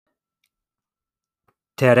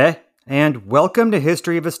Tere, and welcome to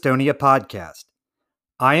History of Estonia podcast.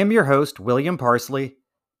 I am your host, William Parsley.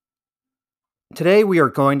 Today we are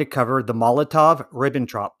going to cover the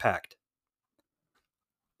Molotov-Ribbentrop Pact.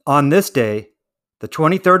 On this day, the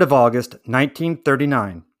 23rd of August,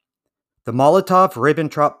 1939, the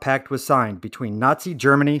Molotov-Ribbentrop Pact was signed between Nazi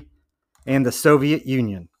Germany and the Soviet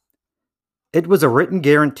Union. It was a written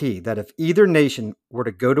guarantee that if either nation were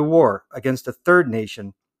to go to war against a third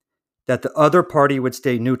nation, that the other party would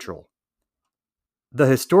stay neutral. The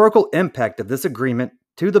historical impact of this agreement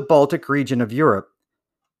to the Baltic region of Europe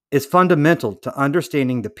is fundamental to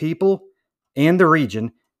understanding the people and the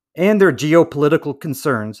region and their geopolitical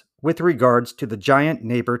concerns with regards to the giant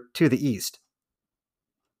neighbor to the east.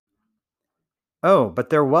 Oh, but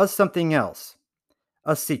there was something else.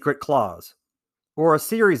 A secret clause, or a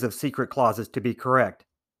series of secret clauses to be correct,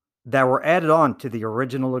 that were added on to the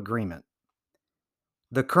original agreement.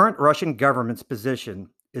 The current Russian government's position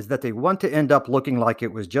is that they want to end up looking like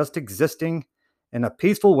it was just existing in a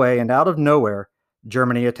peaceful way, and out of nowhere,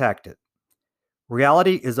 Germany attacked it.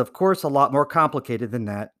 Reality is, of course, a lot more complicated than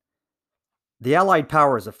that. The Allied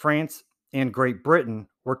powers of France and Great Britain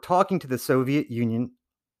were talking to the Soviet Union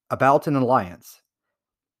about an alliance,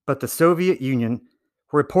 but the Soviet Union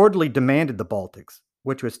reportedly demanded the Baltics,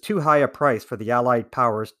 which was too high a price for the Allied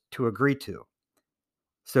powers to agree to.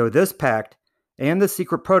 So this pact and the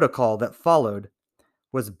secret protocol that followed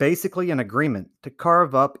was basically an agreement to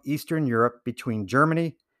carve up Eastern Europe between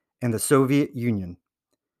Germany and the Soviet Union.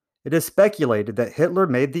 It is speculated that Hitler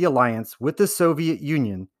made the alliance with the Soviet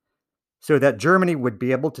Union so that Germany would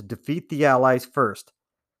be able to defeat the Allies first,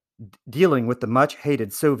 dealing with the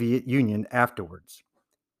much-hated Soviet Union afterwards.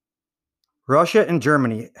 Russia and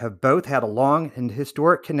Germany have both had a long and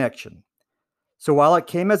historic connection, so while it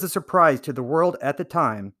came as a surprise to the world at the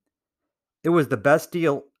time, it was the best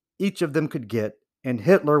deal each of them could get, and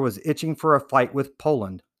Hitler was itching for a fight with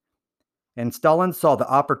Poland. And Stalin saw the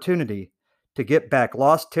opportunity to get back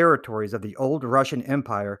lost territories of the old Russian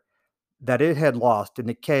Empire that it had lost in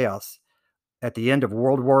the chaos at the end of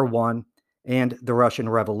World War I and the Russian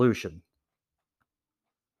Revolution.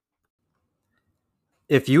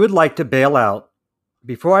 If you would like to bail out,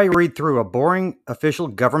 before I read through a boring official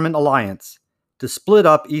government alliance to split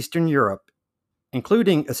up Eastern Europe,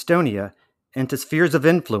 including Estonia, into spheres of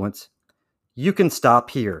influence, you can stop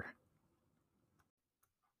here.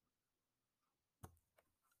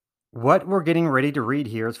 What we're getting ready to read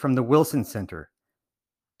here is from the Wilson Center,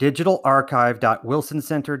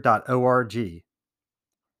 digitalarchive.wilsoncenter.org.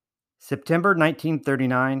 September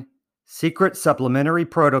 1939, Secret Supplementary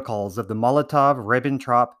Protocols of the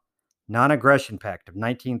Molotov-Ribbentrop Non-Aggression Pact of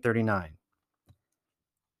 1939.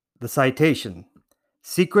 The citation: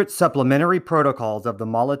 Secret Supplementary Protocols of the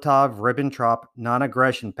Molotov-Ribbentrop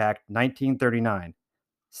Non-Aggression Pact 1939,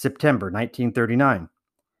 September 1939.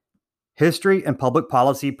 History and Public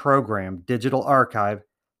Policy Program Digital Archive,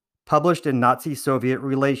 published in Nazi-Soviet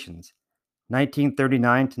Relations,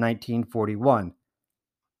 1939 to 1941.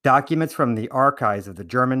 Documents from the archives of the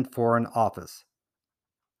German Foreign Office.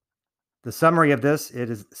 The summary of this: it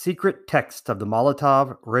is secret text of the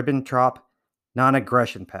Molotov-Ribbentrop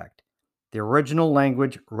Non-Aggression Pact. The original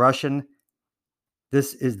language, Russian.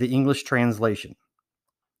 This is the English translation.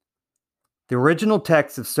 The original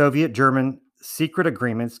text of Soviet-German secret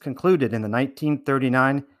agreements concluded in the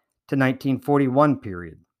 1939 to 1941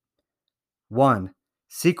 period. 1.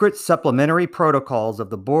 Secret supplementary protocols of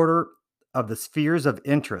the border of the spheres of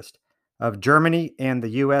interest of Germany and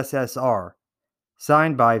the USSR,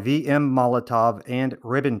 signed by V.M. Molotov and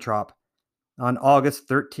Ribbentrop on August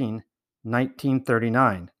 13,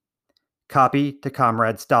 1939. Copy to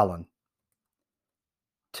Comrade Stalin.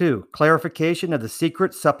 2. Clarification of the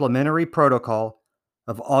secret supplementary protocol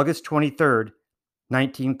of August 23,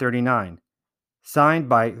 1939, signed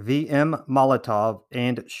by V.M. Molotov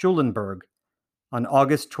and Schulenburg on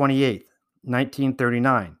August 28,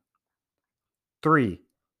 1939. 3.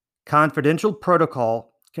 Confidential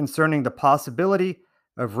protocol concerning the possibility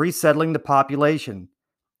of resettling the population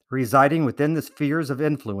residing within the spheres of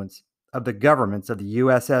influence of the governments of the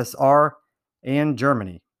USSR and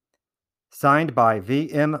Germany, signed by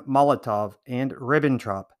V.M. Molotov and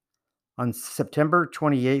Ribbentrop on September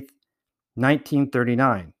 28,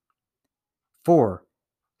 1939. 4.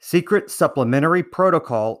 Secret supplementary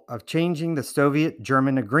protocol of changing the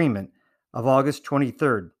Soviet-German agreement of August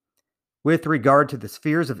 23rd with regard to the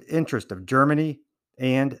spheres of interest of Germany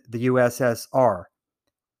and the USSR,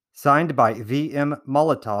 signed by V.M.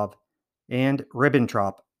 Molotov and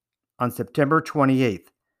Ribbentrop on September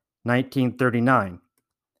 28, 1939.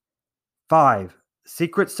 5.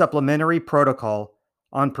 Secret supplementary protocol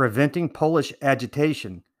on preventing Polish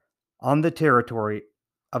agitation on the territory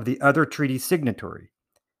of the other treaty signatory,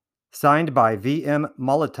 signed by V.M.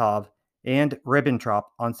 Molotov and Ribbentrop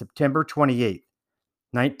on September 28,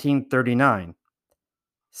 1939.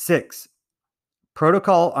 6.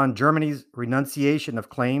 Protocol on Germany's renunciation of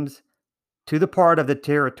claims to the part of the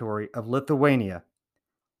territory of Lithuania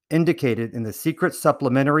indicated in the secret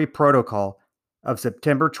supplementary protocol of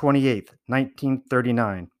September 28,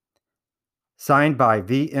 1939, signed by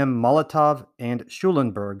V.M. Molotov and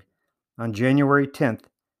Schulenburg on January 10,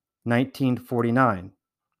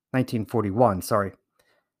 1941.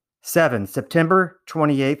 7. September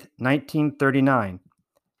 28, 1939,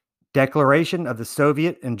 Declaration of the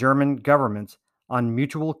Soviet and German governments on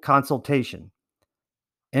mutual consultation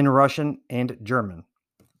in Russian and German.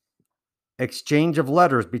 Exchange of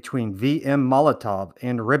letters between V.M. Molotov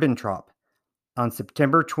and Ribbentrop on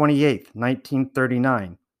September 28,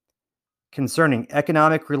 1939, concerning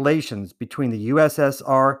economic relations between the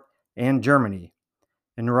USSR and Germany,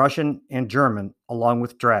 in Russian and German, along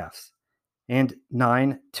with drafts. And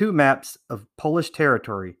 9. Two maps of Polish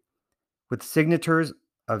territory with signatures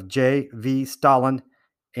of J. V. Stalin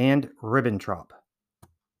and Ribbentrop.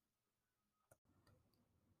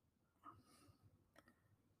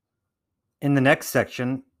 In the next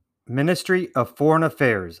section, Ministry of Foreign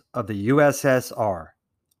Affairs of the USSR.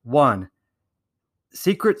 1.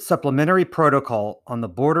 Secret Supplementary Protocol on the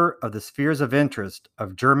Border of the Spheres of Interest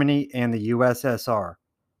of Germany and the USSR,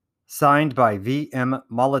 signed by V.M.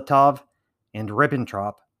 Molotov and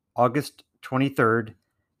Ribbentrop, August 23,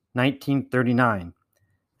 1939.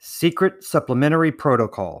 Secret Supplementary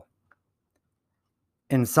Protocol.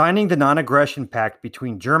 In signing the Non-Aggression Pact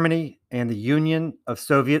between Germany and the Union of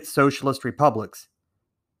Soviet Socialist Republics,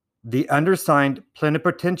 the undersigned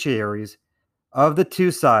plenipotentiaries of the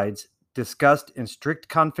two sides discussed in strict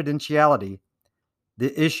confidentiality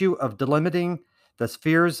the issue of delimiting the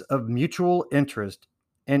spheres of mutual interest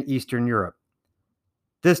in Eastern Europe.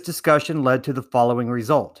 This discussion led to the following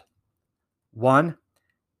result. 1.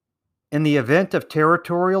 In the event of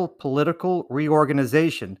territorial political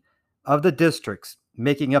reorganization of the districts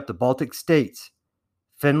making up the Baltic states,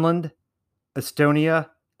 Finland, Estonia,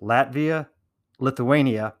 Latvia,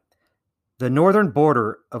 Lithuania, the northern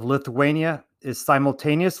border of Lithuania is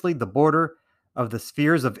simultaneously the border of the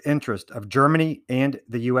spheres of interest of Germany and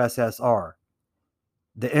the USSR.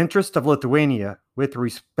 The interests of Lithuania with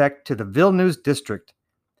respect to the Vilnius district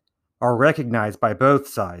are recognized by both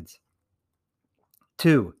sides.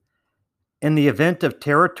 2. In the event of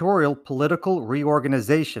territorial political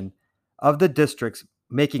reorganization of the districts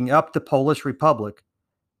making up the Polish Republic,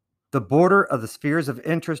 the border of the spheres of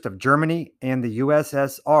interest of Germany and the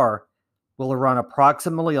USSR will run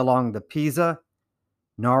approximately along the Pisa,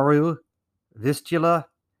 Narew, Vistula,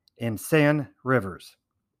 and San rivers.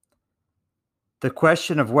 The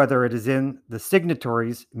question of whether it is in the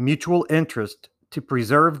signatories' mutual interest to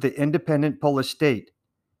preserve the independent Polish state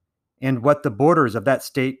and what the borders of that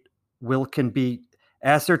state can be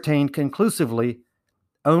ascertained conclusively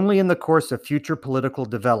only in the course of future political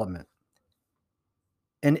development.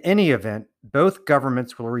 In any event, both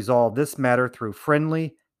governments will resolve this matter through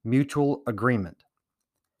friendly, mutual agreement.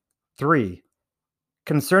 3.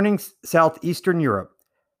 Concerning Southeastern Europe,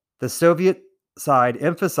 the Soviet side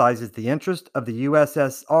emphasizes the interest of the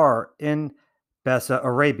USSR in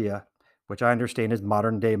Bessarabia, which I understand is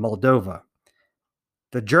modern-day Moldova.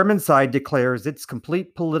 The German side declares its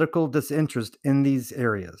complete political disinterest in these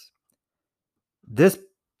areas. This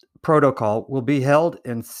protocol will be held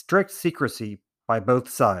in strict secrecy by both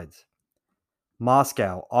sides.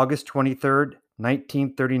 Moscow, August 23,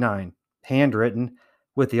 1939, handwritten,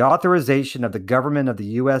 with the authorization of the government of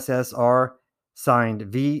the USSR, signed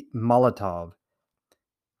V. Molotov.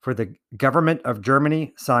 For the government of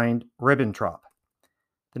Germany, signed Ribbentrop.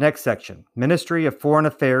 The next section, Ministry of Foreign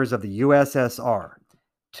Affairs of the USSR.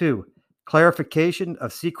 2. Clarification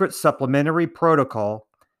of Secret Supplementary Protocol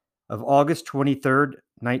of August 23,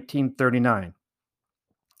 1939.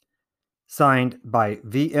 Signed by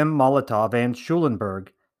V.M. Molotov and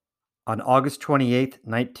Schulenburg on August 28,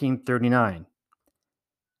 1939.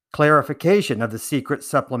 Clarification of the Secret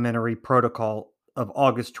Supplementary Protocol of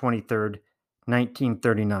August 23,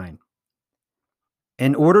 1939.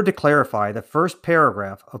 In order to clarify the first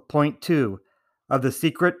paragraph of Point 2 of the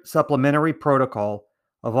Secret Supplementary Protocol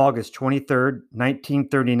of August 23,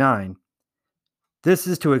 1939, this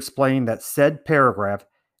is to explain that said paragraph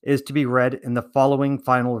is to be read in the following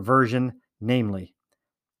final version, namely,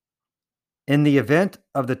 in the event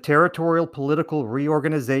of the territorial political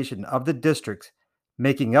reorganization of the districts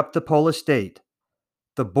making up the Polish state,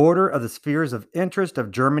 The border of the spheres of interest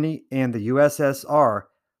of Germany and the USSR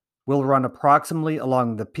will run approximately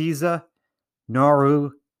along the Pisa,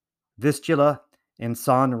 Nauru, Vistula, and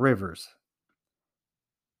San rivers.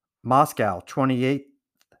 Moscow,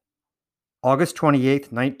 August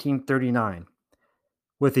 28, 1939.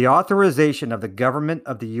 With the authorization of the government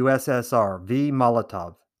of the USSR v.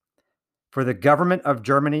 Molotov. For the government of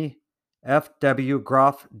Germany, F. W.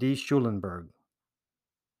 Graf de Schulenburg.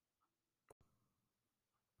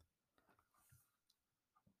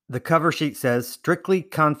 The cover sheet says, strictly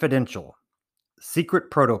confidential,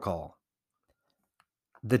 secret protocol.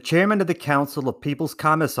 The chairman of the Council of People's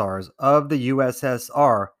Commissars of the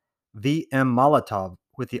USSR, V. M. Molotov,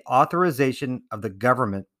 with the authorization of the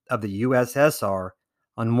government of the USSR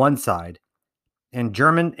on one side, and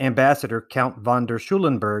German Ambassador Count von der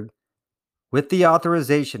Schulenburg, with the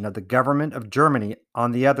authorization of the government of Germany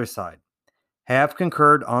on the other side, have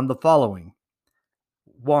concurred on the following.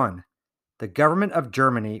 1. The government of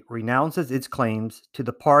Germany renounces its claims to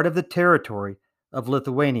the part of the territory of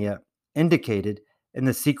Lithuania indicated in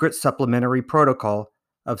the secret supplementary protocol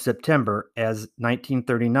of September as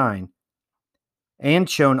 1939, and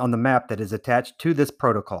shown on the map that is attached to this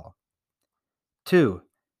protocol. 2.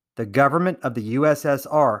 The government of the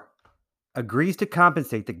USSR agrees to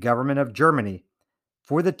compensate the government of Germany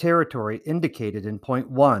for the territory indicated in point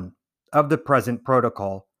 1 of the present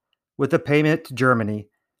protocol, with a payment to Germany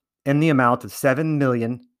in the amount of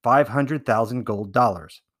 7,500,000 gold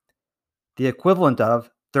dollars, the equivalent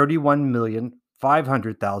of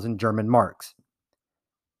 31,500,000 German marks.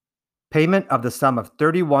 Payment of the sum of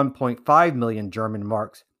 31.5 million German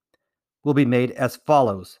marks will be made as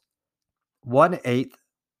follows: 1/8,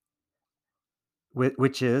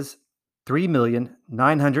 which is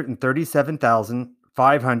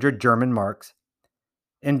 3,937,500 German marks,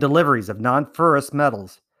 in deliveries of non-ferrous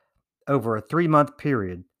metals over a 3-month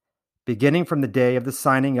period, beginning from the day of the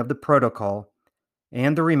signing of the protocol,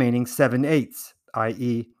 and the remaining 7/8,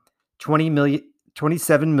 i.e.,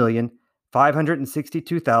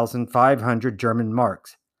 27,562,500 German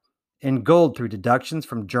marks, in gold through deductions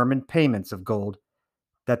from German payments of gold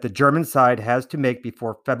that the German side has to make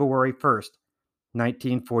before February 1st,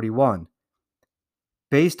 1941,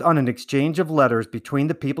 based on an exchange of letters between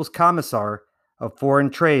the People's Commissar of Foreign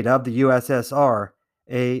Trade of the USSR,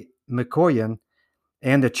 A. Mikoyan,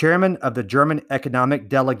 and the chairman of the German Economic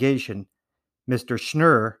Delegation, Mr.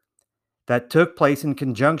 Schnurr, that took place in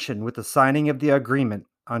conjunction with the signing of the agreement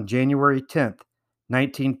on January 10,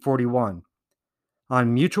 1941,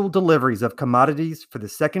 on mutual deliveries of commodities for the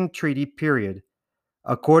second treaty period,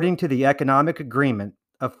 according to the economic agreement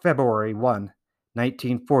of February 1,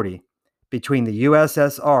 1940, between the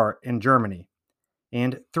USSR and Germany.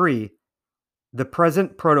 And 3. The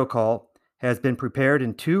present protocol has been prepared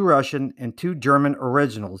in 2 Russian and 2 German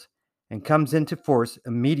originals and comes into force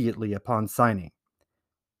immediately upon signing.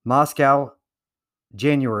 Moscow,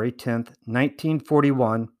 January 10,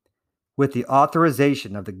 1941, with the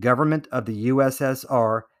authorization of the government of the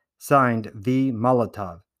USSR, signed V.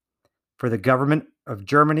 Molotov. For the government of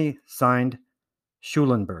Germany, signed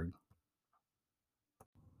Schulenburg.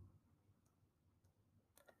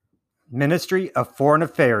 Ministry of Foreign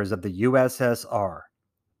Affairs of the USSR.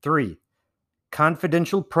 3.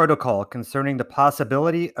 Confidential protocol concerning the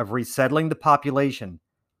possibility of resettling the population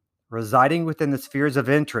residing within the spheres of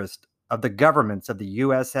interest of the governments of the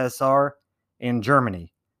USSR and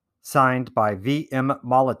Germany, signed by V. M.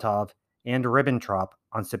 Molotov and Ribbentrop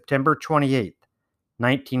on September 28,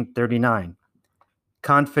 1939.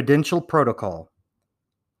 Confidential protocol.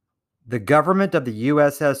 The government of the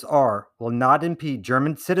USSR will not impede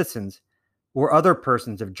German citizens or other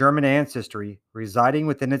persons of German ancestry residing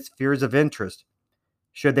within its spheres of interest,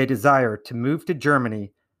 should they desire to move to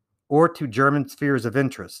Germany or to German spheres of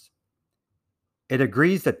interest. It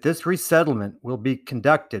agrees that this resettlement will be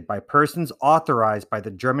conducted by persons authorized by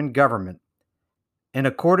the German government in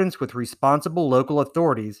accordance with responsible local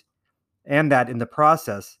authorities, and that in the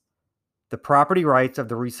process, the property rights of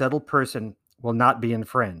the resettled person will not be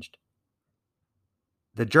infringed.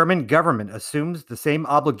 The German government assumes the same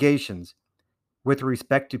obligations with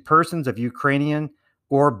respect to persons of Ukrainian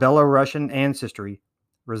or Belarusian ancestry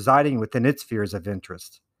residing within its spheres of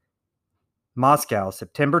interest. Moscow,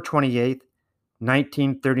 September 28,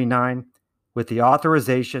 1939, with the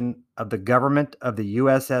authorization of the government of the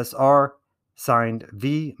USSR, signed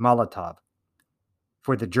V. Molotov.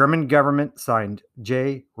 For the German government, signed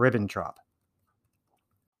J. Ribbentrop.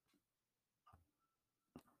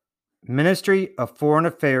 Ministry of Foreign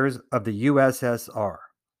Affairs of the USSR.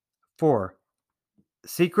 4.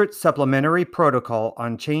 Secret Supplementary Protocol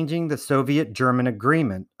on Changing the Soviet-German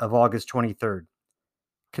Agreement of August 23.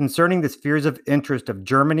 concerning the spheres of interest of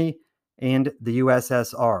Germany and the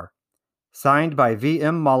USSR, signed by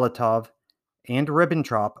V.M. Molotov and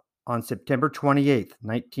Ribbentrop on September 28,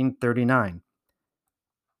 1939.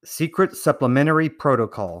 Secret Supplementary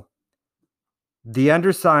Protocol. The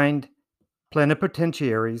undersigned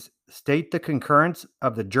plenipotentiaries state the concurrence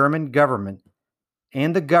of the German government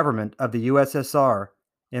and the government of the USSR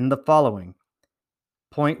in the following.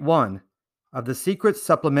 Point 1 of the Secret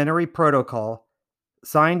Supplementary Protocol,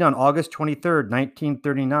 signed on August 23,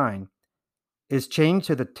 1939, is changed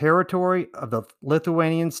to the territory of the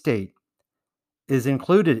Lithuanian state, is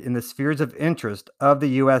included in the spheres of interest of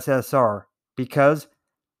the USSR because,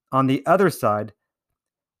 on the other side,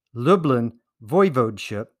 Lublin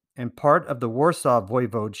Voivodeship and part of the Warsaw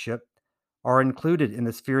Voivodeship are included in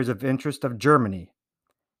the spheres of interest of Germany.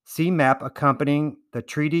 See map accompanying the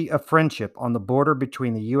Treaty of Friendship on the border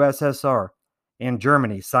between the USSR and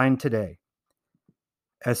Germany signed today.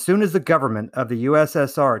 As soon as the government of the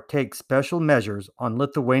USSR takes special measures on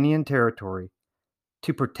Lithuanian territory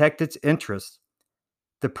to protect its interests,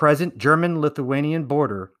 the present German-Lithuanian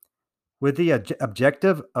border, with the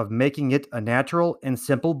objective of making it a natural and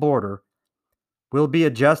simple border, will be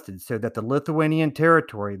adjusted so that the Lithuanian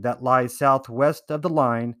territory that lies southwest of the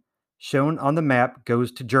line shown on the map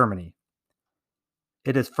goes to Germany.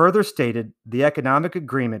 It is further stated the economic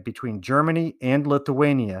agreement between Germany and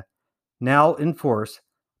Lithuania, now in force,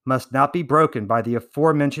 must not be broken by the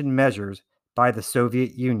aforementioned measures by the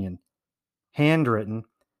Soviet Union, handwritten,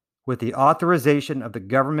 with the authorization of the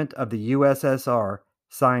government of the USSR,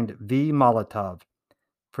 signed V. Molotov,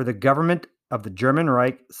 for the government of the German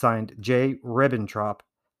Reich, signed J. Ribbentrop,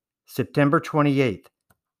 September 28,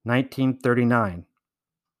 1939.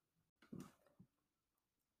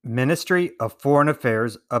 Ministry of Foreign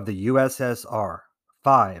Affairs of the USSR.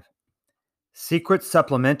 5. Secret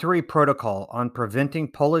Supplementary Protocol on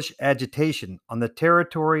Preventing Polish Agitation on the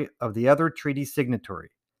Territory of the Other Treaty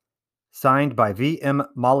Signatory, signed by V.M.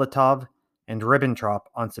 Molotov and Ribbentrop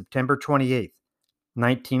on September 28,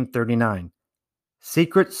 1939.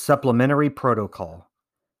 Secret Supplementary Protocol.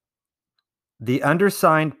 The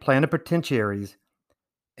undersigned plenipotentiaries,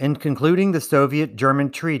 in concluding the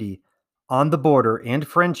Soviet-German Treaty on the Border and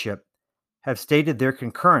Friendship, have stated their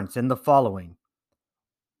concurrence in the following.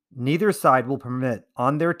 Neither side will permit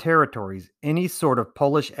on their territories any sort of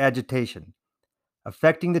Polish agitation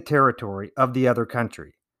affecting the territory of the other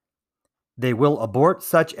country. They will abort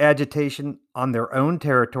such agitation on their own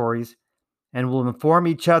territories and will inform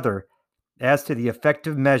each other as to the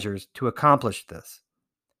effective measures to accomplish this.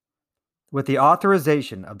 With the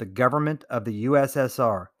authorization of the government of the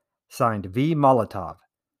USSR, signed V. Molotov,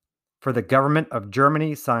 for the government of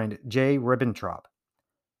Germany, signed J. Ribbentrop.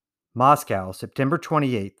 Moscow, September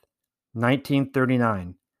 28,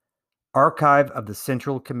 1939. Archive of the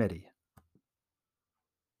Central Committee.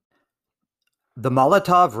 The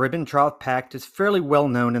Molotov-Ribbentrop Pact is fairly well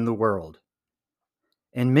known in the world,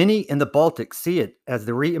 and many in the Baltic see it as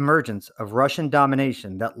the re-emergence of Russian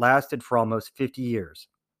domination that lasted for almost 50 years.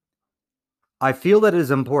 I feel that it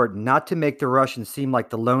is important not to make the Russians seem like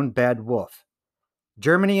the lone bad wolf.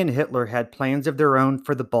 Germany and Hitler had plans of their own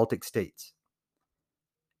for the Baltic states.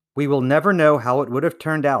 We will never know how it would have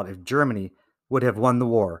turned out if Germany would have won the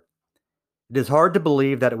war. It is hard to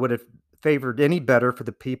believe that it would have favored any better for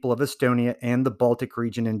the people of Estonia and the Baltic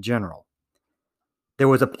region in general. There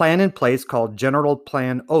was a plan in place called General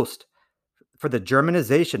Plan Ost for the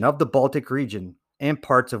Germanization of the Baltic region and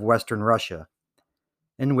parts of Western Russia,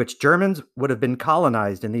 in which Germans would have been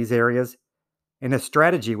colonized in these areas, and a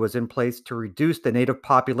strategy was in place to reduce the native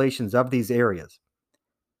populations of these areas.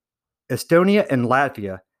 Estonia and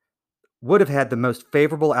Latvia would have had the most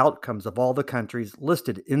favorable outcomes of all the countries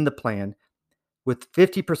listed in the plan, with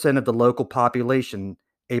 50% of the local population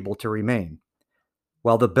able to remain,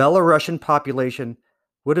 while the Belarusian population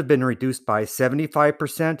would have been reduced by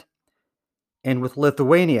 75%, and with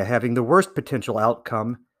Lithuania having the worst potential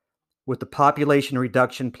outcome, with the population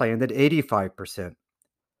reduction planned at 85%,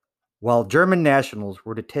 while German nationals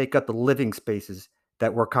were to take up the living spaces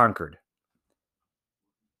that were conquered.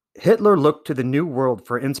 Hitler looked to the New World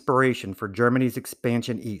for inspiration for Germany's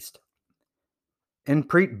expansion east. In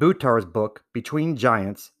Preet Bhutar's book, Between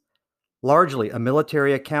Giants, largely a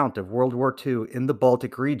military account of World War II in the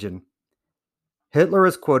Baltic region, Hitler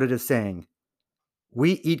is quoted as saying,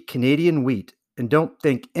 "We eat Canadian wheat and don't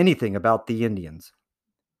think anything about the Indians."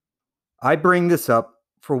 I bring this up,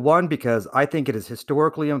 for one, because I think it is a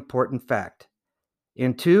historically important fact,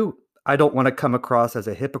 and two, I don't want to come across as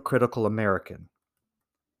a hypocritical American.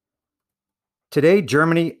 Today,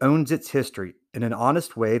 Germany owns its history in an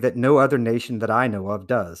honest way that no other nation that I know of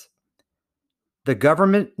does. The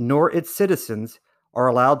government nor its citizens are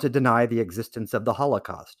allowed to deny the existence of the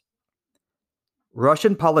Holocaust.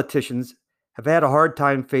 Russian politicians have had a hard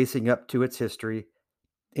time facing up to its history,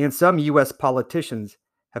 and some U.S. politicians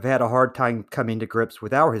have had a hard time coming to grips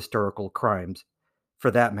with our historical crimes,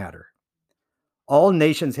 for that matter. All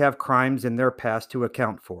nations have crimes in their past to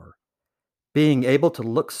account for. Being able to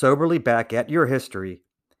look soberly back at your history,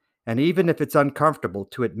 and even if it's uncomfortable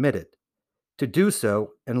to admit it, to do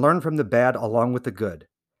so and learn from the bad along with the good.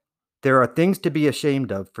 There are things to be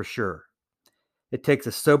ashamed of for sure. It takes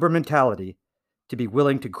a sober mentality to be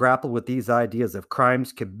willing to grapple with these ideas of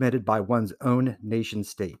crimes committed by one's own nation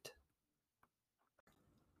state.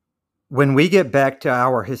 When we get back to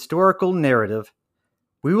our historical narrative,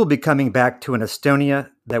 we will be coming back to an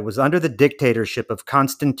Estonia that was under the dictatorship of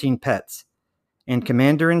Konstantin Päts and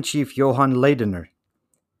Commander-in-Chief Johan Laidoner.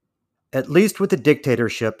 At least with the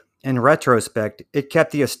dictatorship, in retrospect, it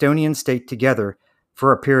kept the Estonian state together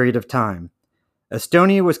for a period of time.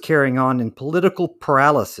 Estonia was carrying on in political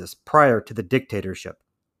paralysis prior to the dictatorship.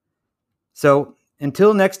 So,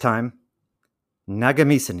 until next time,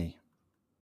 Nägemiseni.